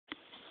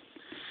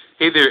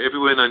Hey there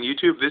everyone on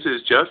YouTube, this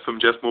is Geoff from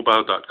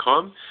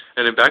geoffmobile.com,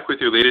 and I'm back with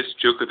your latest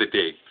joke of the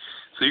day.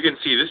 So you can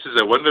see this is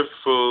a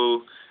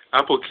wonderful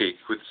apple cake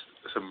with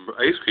some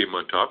ice cream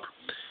on top,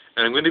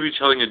 and I'm going to be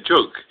telling a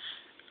joke.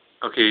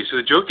 Okay, so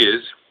the joke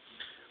is,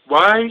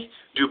 why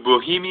do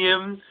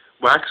Bohemian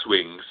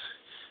Waxwings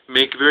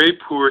make very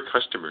poor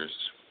customers?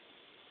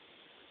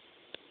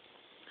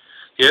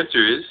 The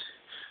answer is,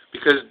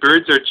 because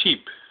birds are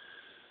cheap.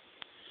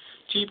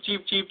 Cheap,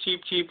 cheap, cheap,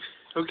 cheap, cheap.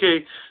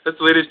 Okay, that's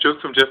the latest joke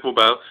from Geoff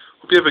Mobile.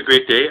 Hope you have a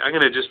great day. I'm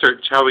going to just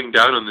start chowing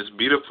down on this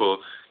beautiful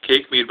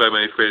cake made by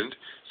my friend.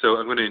 So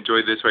I'm going to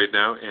enjoy this right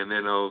now, and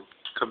then I'll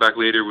come back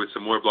later with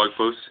some more blog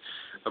posts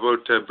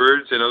about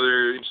birds and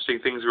other interesting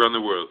things around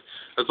the world.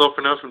 That's all for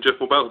now from Geoff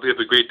Mobile. Hope you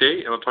have a great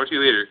day, and I'll talk to you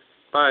later.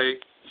 Bye.